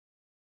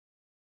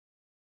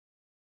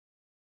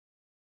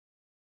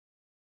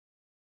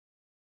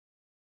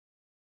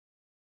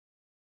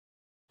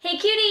Hey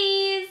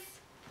cuties!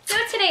 So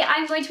today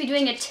I'm going to be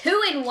doing a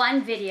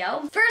 2-in-1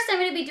 video. First I'm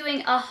going to be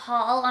doing a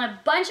haul on a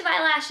bunch of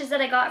eyelashes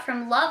that I got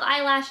from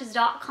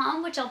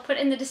loveeyelashes.com, which I'll put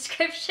in the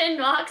description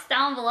box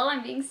down below.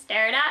 I'm being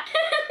stared at.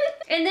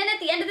 And then at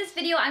the end of this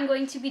video I'm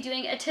going to be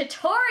doing a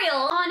tutorial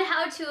on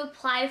how to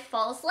apply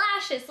false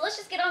lashes. So let's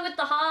just get on with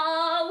the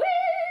haul. Woo!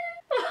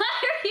 Why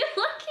are you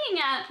looking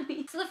at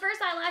me? So the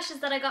first eyelashes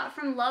that I got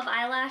from Love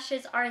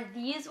Eyelashes are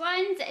these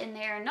ones, and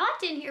they are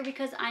not in here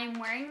because I'm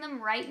wearing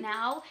them right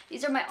now.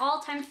 These are my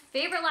all-time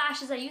favorite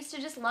lashes. I used to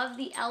just love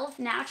the e.l.f.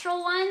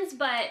 natural ones,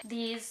 but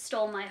these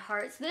stole my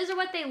heart. So these are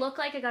what they look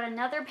like. I got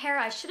another pair.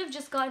 I should have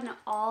just gotten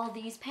all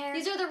these pairs.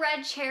 These are the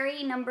Red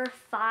Cherry number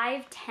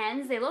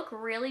 510s. They look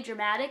really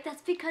dramatic.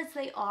 That's because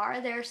they are.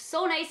 They're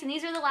so nice, and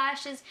these are the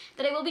lashes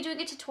that I will be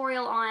doing a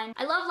tutorial on.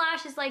 I love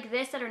lashes like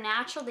this that are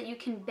natural, that you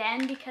can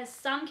bend, because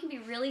some can be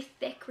really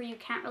thick where you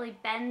can't really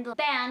bend the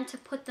band to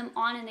put them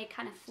on and they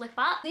kind of flip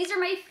up. These are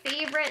my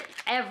favorite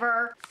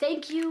ever.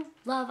 Thank you,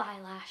 Love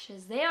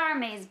Eyelashes. They are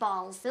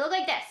amazeballs. They look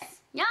like this.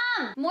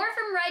 Yum! More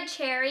from Red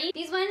Cherry.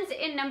 These ones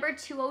in number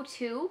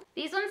 202.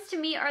 These ones to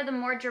me are the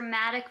more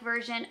dramatic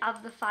version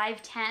of the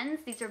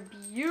 510s. These are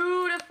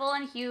beautiful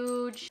and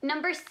huge.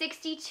 Number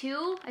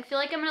 62, I feel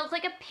like I'm gonna look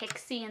like a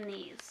pixie in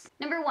these.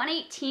 Number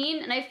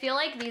 118, and I feel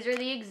like these are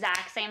the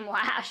exact same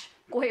lash.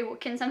 Wait,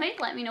 can somebody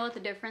let me know what the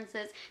difference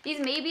is? These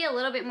may be a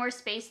little bit more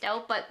spaced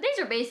out, but these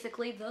are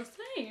basically the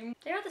same.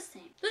 They are the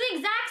same. They're the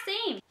exact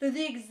same. They're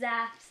the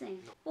exact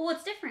same. Well,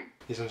 what's different?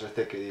 These ones are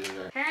thicker, these ones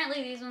are...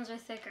 Apparently these ones are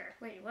thicker.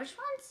 Wait, which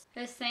ones?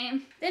 The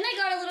same. Then I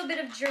got a little bit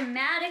of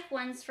dramatic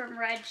ones from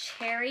Red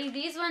Cherry.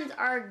 These ones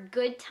are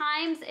Good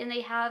Times, and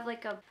they have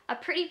like a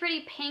pretty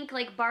pink,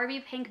 like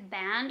Barbie pink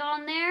band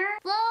on there.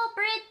 So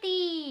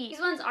pretty! These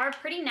ones are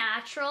pretty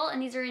natural,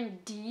 and these are in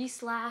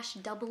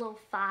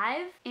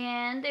D/005,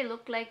 and they look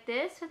like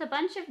this with a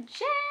bunch of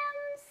gems.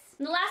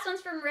 And the last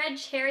ones from Red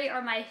Cherry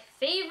are my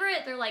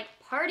favorite. They're like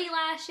party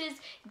lashes,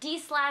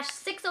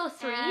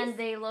 D/603, and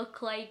they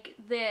look like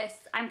this.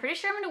 I'm pretty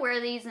sure I'm gonna wear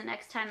these the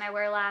next time I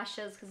wear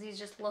lashes because these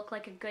just look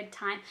like a good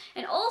time.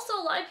 And also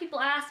a lot of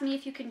people ask me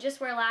if you can just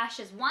wear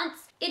lashes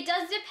once. It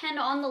does depend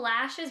on the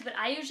lashes, but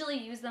I usually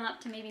use them up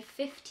to maybe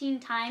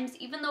 15 times,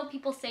 even though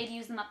people say to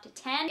use them up to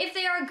 10. If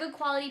they are a good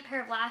quality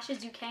pair of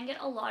lashes, you can get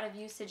a lot of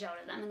usage out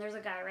of them. And there's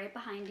a guy right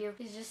behind you.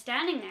 He's just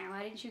standing there.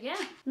 Why didn't you get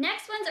him?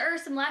 Next ones are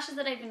some lashes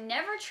that I've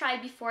never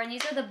tried before, and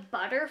these are the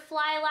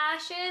butterfly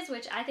lashes,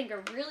 which I think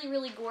are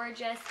really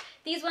gorgeous.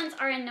 These ones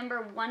are in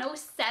number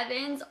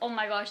 107s. Oh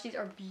my gosh, these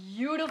are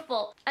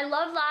beautiful. I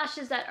love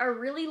lashes that are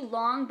really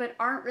long but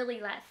aren't really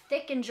that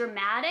thick and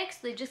dramatic, so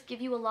they just give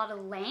you a lot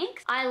of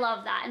length. I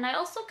love that. And I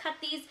also cut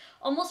these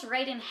almost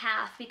right in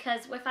half,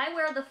 because if I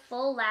wear the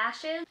full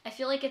lashes, I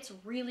feel like it's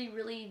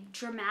really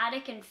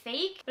dramatic and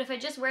fake. But if I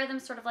just wear them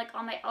sort of like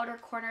on my outer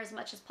corner as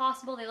much as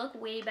possible, they look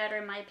way better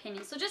in my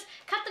opinion. So just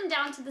cut them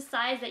down to the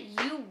size that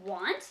you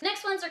want.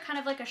 Next ones are kind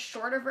of like a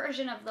shorter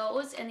version of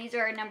those, and these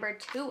are number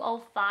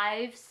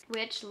 205s,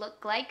 which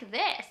look like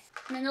this.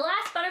 And then the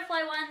last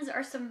butterfly ones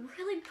are some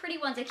really pretty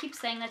ones. I keep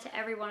saying that to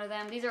every one of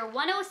them. These are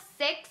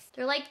 106.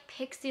 They're like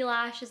pixie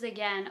lashes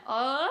again.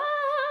 Oh!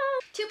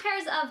 Two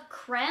pairs of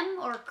creme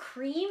or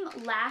cream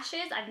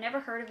lashes. I've never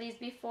heard of these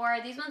before.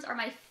 These ones are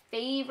my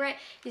favorite.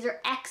 These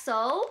are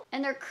XO,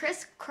 and they're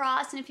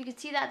crisscross, and if you can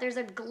see that, there's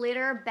a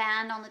glitter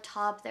band on the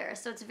top there.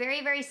 So it's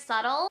very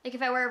subtle. Like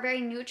if I wear a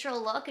very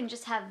neutral look and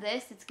just have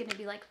this, it's gonna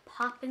be like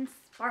pop and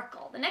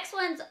sparkle. The next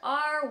ones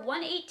are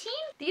 118.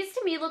 These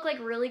to me look like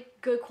really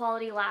good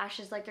quality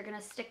lashes, like they're gonna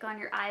stick on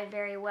your eye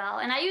very well.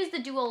 And I use the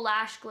Duo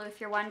Lash Glue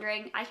if you're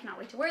wondering. I cannot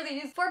wait to wear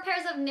these. 4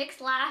 pairs of NYX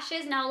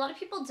lashes. Now a lot of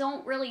people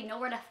don't really know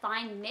where to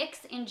find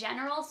NYX in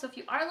general, so if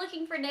you are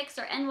looking for NYX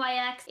or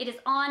NYX, it is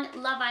on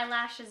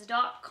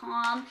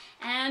loveeyelashes.com,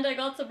 and I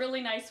got some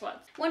really nice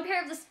ones. 1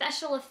 pair of the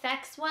special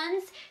effects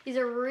ones. These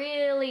are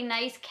really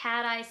nice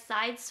cat eye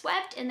side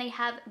swept, and they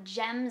have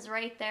gems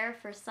right there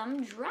for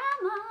some drama.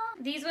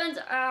 These ones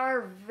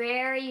are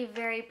very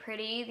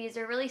pretty. These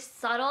are really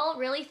subtle,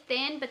 really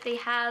thin, but they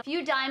have a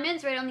few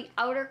diamonds right on the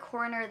outer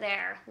corner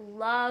there.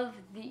 Love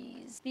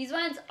these. These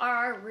ones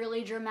are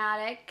really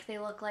dramatic. They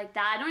look like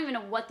that. I don't even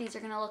know what these are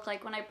gonna look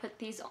like when I put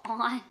these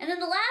on. And then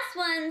the last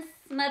ones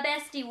my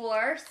bestie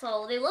wore,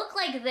 so they look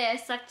like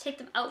this. So I have to take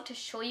them out to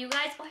show you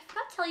guys. Oh, I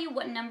forgot to tell you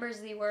what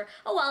numbers they were.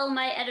 Oh well,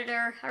 my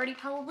editor already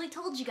probably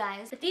told you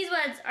guys. But these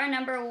ones are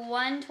number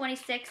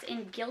 126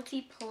 in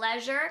Guilty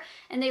Pleasure,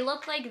 and they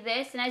look like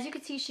this. And as you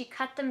can see, she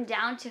cut them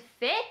down to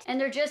fit, and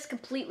they're just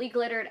completely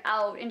glittered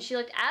out, and she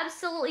looked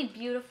absolutely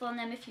beautiful in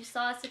them. If you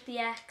saw us at the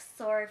X,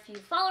 or if you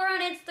follow her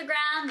on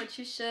Instagram, which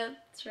you should,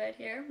 it's right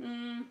here.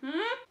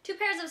 2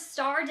 pairs of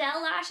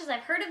Stardell lashes.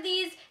 I've heard of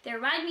these. They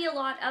remind me a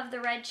lot of the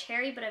Red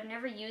Cherry, but I've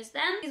never used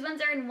them. These ones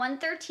are in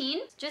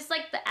 113, just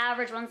like the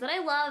average ones that I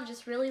love,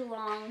 just really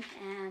long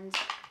and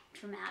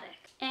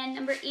dramatic. And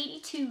number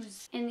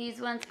 82s, and these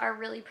ones are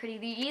really pretty.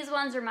 These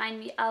ones remind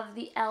me of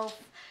the e.l.f.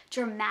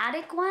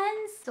 dramatic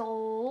ones.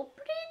 So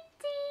pretty.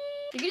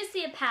 You're gonna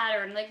see a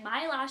pattern. Like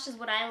my lashes,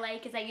 what I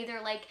like is I either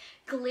like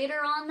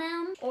glitter on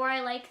them, or I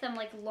like them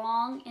like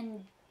long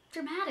and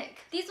dramatic.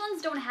 These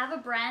ones don't have a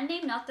brand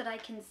name, not that I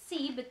can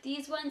see, but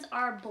these ones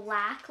are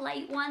black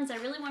light ones. I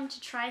really wanted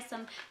to try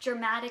some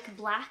dramatic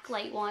black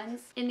light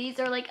ones. And these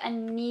are like a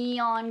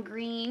neon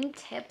green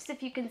tips,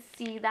 if you can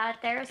see that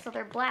there. So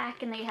they're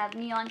black and they have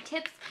neon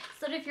tips,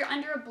 so that if you're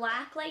under a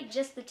black light,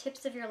 just the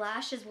tips of your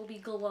lashes will be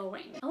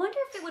glowing. I wonder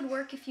if it would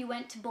work if you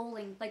went to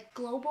bowling, like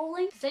glow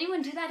bowling. Does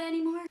anyone do that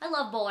anymore? I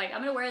love bowling.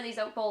 I'm gonna wear these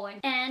out bowling.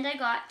 And I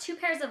got 2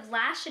 pairs of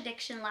Lash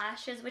Addiction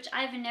lashes, which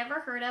I've never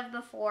heard of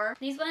before.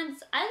 These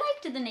ones, I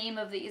liked the name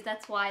of these,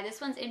 that's why.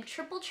 This one's in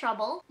Triple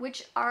Trouble,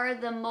 which are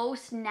the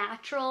most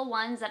natural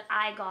ones that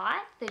I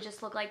got. They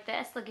just look like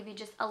this. They'll give you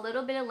just a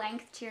little bit of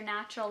length to your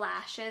natural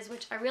lashes,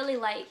 which I really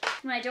like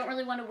when I don't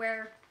really want to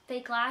wear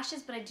fake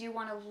lashes, but I do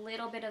want a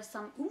little bit of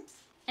some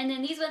oomph. And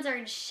then these ones are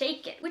in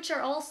Shake It, which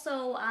are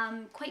also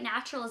quite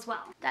natural as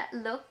well, that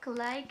look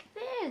like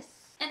this.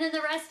 And then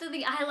the rest of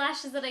the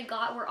eyelashes that I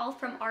got were all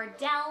from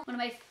Ardell, one of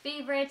my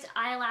favorite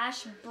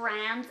eyelash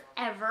brands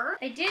ever.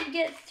 I did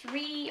get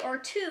 3 or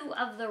 2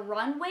 of the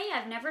Runway.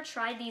 I've never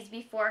tried these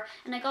before,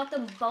 and I got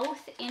them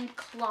both in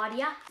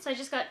Claudia. So I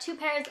just got 2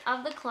 pairs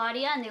of the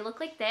Claudia, and they look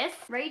like this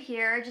right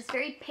here, just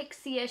very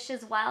pixie-ish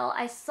as well.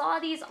 I saw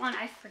these on,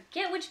 I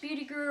forget which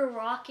beauty guru were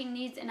rocking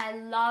these, and I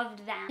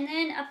loved them. And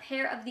then a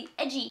pair of the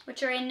Edgy,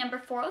 which are in number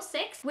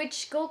 406,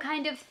 which go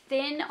kind of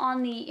thin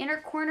on the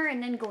inner corner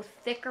and then go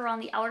thicker on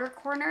the outer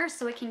corner.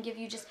 So it can give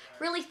you just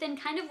really thin.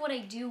 Kind of what I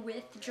do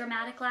with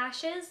dramatic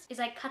lashes is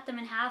I cut them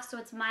in half, so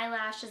it's my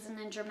lashes and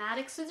then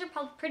dramatic. So these are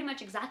probably pretty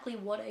much exactly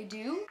what I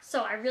do.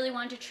 So I really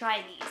wanted to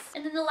try these.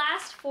 And then the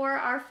last 4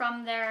 are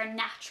from their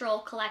natural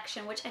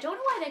collection, which I don't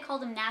know why they call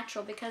them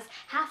natural, because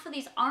half of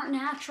these aren't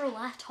natural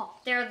at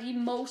all. They're the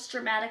most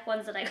dramatic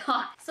ones that I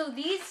got. So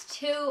these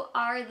 2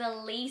 are the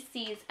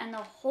Lacy's, and the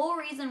whole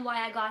reason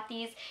why I got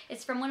these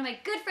is from one of my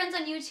good friends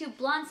on YouTube,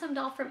 Blonde Some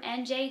Doll from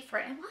NJ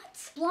for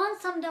what? Blonde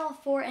Some Doll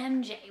for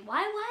MJ.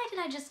 Why did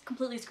I just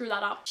completely screw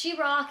that up? She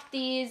rocked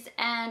these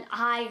and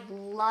I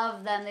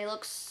love them. They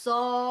look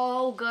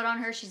so good on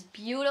her. She's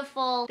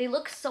beautiful. They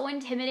look so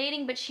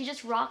intimidating, but she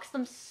just rocks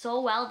them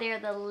so well.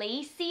 They're the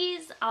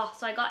Lacy's. Oh,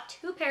 so I got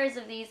 2 pairs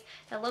of these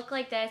that look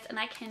like this, and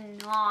I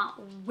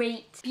cannot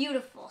wait.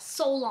 Beautiful.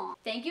 So long.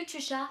 Thank you,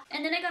 Trisha.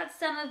 And then I got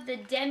some of the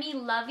Demi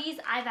Lovies.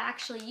 I've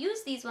actually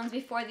used these ones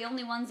before, the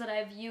only ones that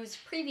I've used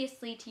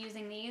previously to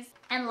using these,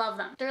 and love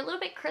them. They're a little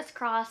bit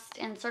crisscrossed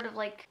and sort of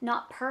like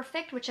not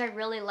perfect, which I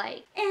really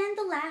like. And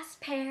the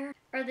last pair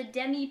are the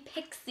Demi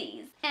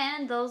Pixies,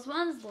 and those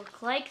ones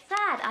look like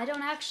that. I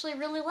don't actually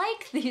really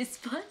like these,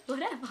 but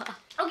whatever.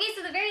 Okay,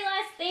 so the very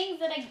last things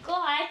that I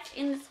got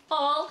in this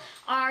haul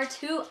are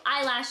 2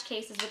 eyelash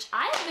cases, which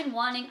I have been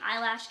wanting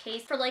eyelash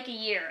case for like a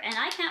year, and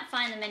I can't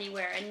find them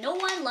anywhere, and no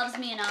one loves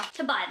me enough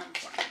to buy them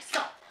for me.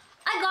 So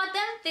I got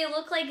them. They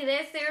look like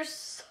this. They're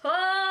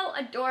so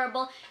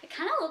adorable. It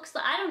kind of looks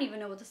like, I don't even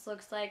know what this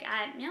looks like.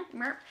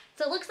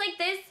 So it looks like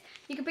this.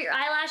 You can put your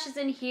eyelashes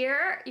in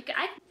here.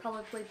 I could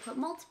probably put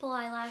multiple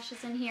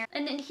eyelashes in here.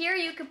 And then here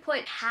you could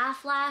put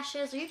half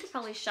lashes, or you could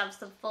probably shove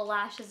some full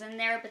lashes in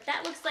there, but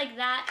that looks like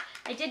that.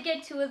 I did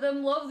get 2 of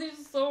them. Love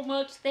these so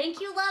much.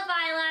 Thank you, Love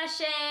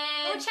Eyelashes.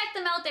 Go check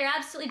them out. They're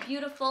absolutely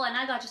beautiful, and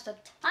I got just a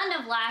ton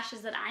of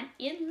lashes that I'm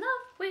in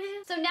love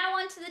with. So now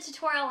on to the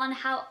tutorial on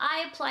how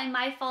I apply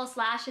my false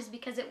lashes,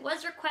 because it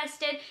was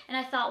requested, and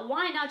I thought,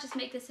 why not just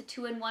make this a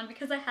 2-in-1,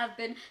 because I have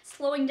been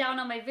slowing down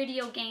on my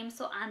video game,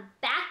 so I'm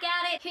back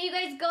at it. Here you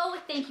guys go.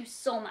 Thank you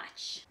so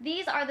much.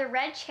 These are the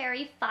Red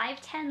Cherry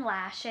 510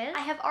 lashes. I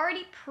have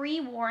already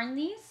pre-worn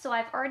these, so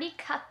I've already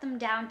cut them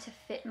down to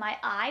fit my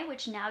eye,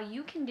 which now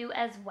you can do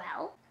as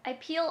well. I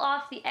peel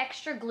off the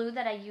extra glue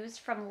that I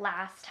used from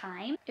last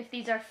time. If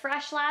these are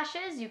fresh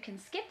lashes, you can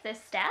skip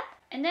this step.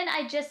 And then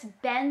I just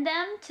bend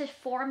them to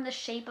form the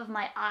shape of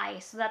my eye,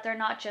 so that they're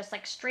not just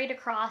like straight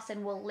across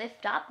and will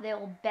lift up. They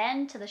will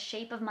bend to the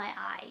shape of my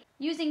eye.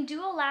 Using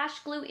dual lash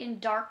glue in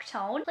dark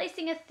tone,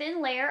 placing a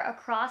thin layer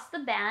across the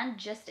band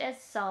just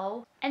as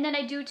so. And then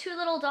I do 2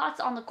 little dots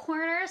on the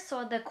corners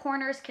so the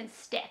corners can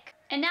stick.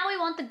 And now we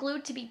want the glue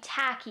to be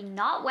tacky,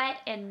 not wet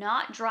and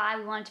not dry.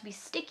 We want it to be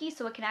sticky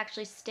so it can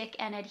actually stick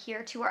and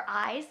adhere to our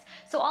eyes.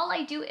 So all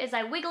I do is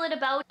I wiggle it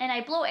about and I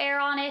blow air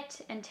on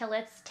it until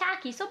it's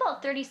tacky, so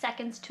about 30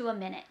 seconds to a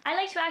minute. I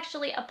like to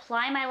actually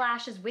apply my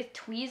lashes with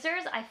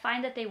tweezers. I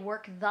find that they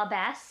work the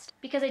best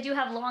because I do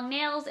have long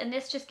nails, and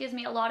this just gives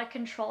me a lot of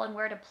control on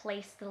where to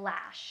place the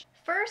lash.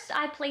 First,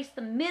 I place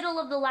the middle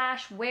of the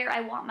lash where I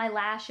want my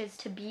lashes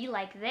to be,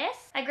 like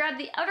this. I grab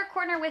the outer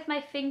corner with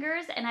my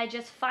fingers and I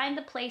just find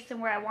the place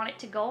and where I want it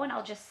to go, and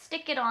I'll just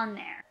stick it on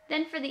there.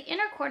 Then for the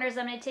inner corners,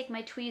 I'm going to take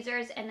my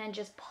tweezers and then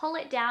just pull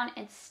it down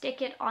and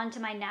stick it onto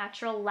my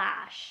natural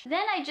lash.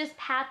 Then I just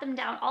pat them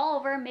down all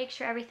over, make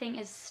sure everything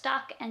is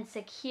stuck and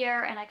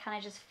secure, and I kind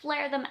of just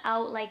flare them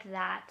out like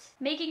that.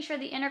 Making sure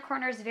the inner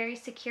corner is very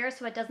secure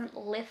so it doesn't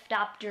lift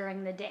up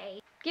during the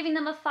day. Giving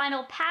them a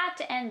final pat,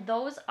 and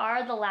those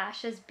are the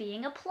lashes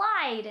being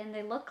applied, and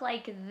they look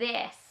like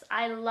this.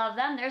 I love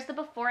them. There's the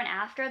before and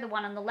after. The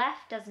one on the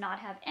left does not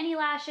have any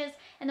lashes,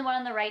 and the one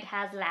on the right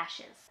has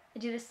lashes. I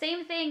do the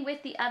same thing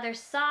with the other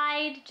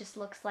side, just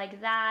looks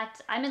like that.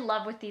 I'm in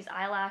love with these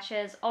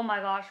eyelashes. Oh my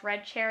gosh,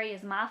 red cherry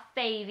is my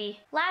favy.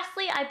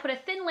 Lastly, I put a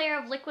thin layer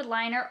of liquid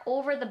liner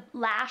over the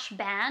lash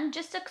band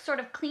just to sort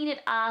of clean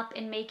it up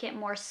and make it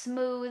more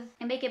smooth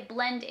and make it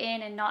blend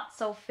in and not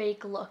so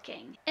fake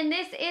looking. And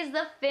this is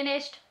the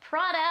finished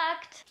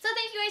product. So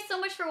thank you guys so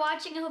much for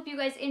watching. I hope you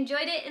guys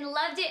enjoyed it and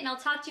loved it, and I'll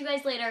talk to you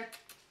guys later.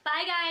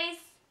 Bye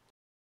guys.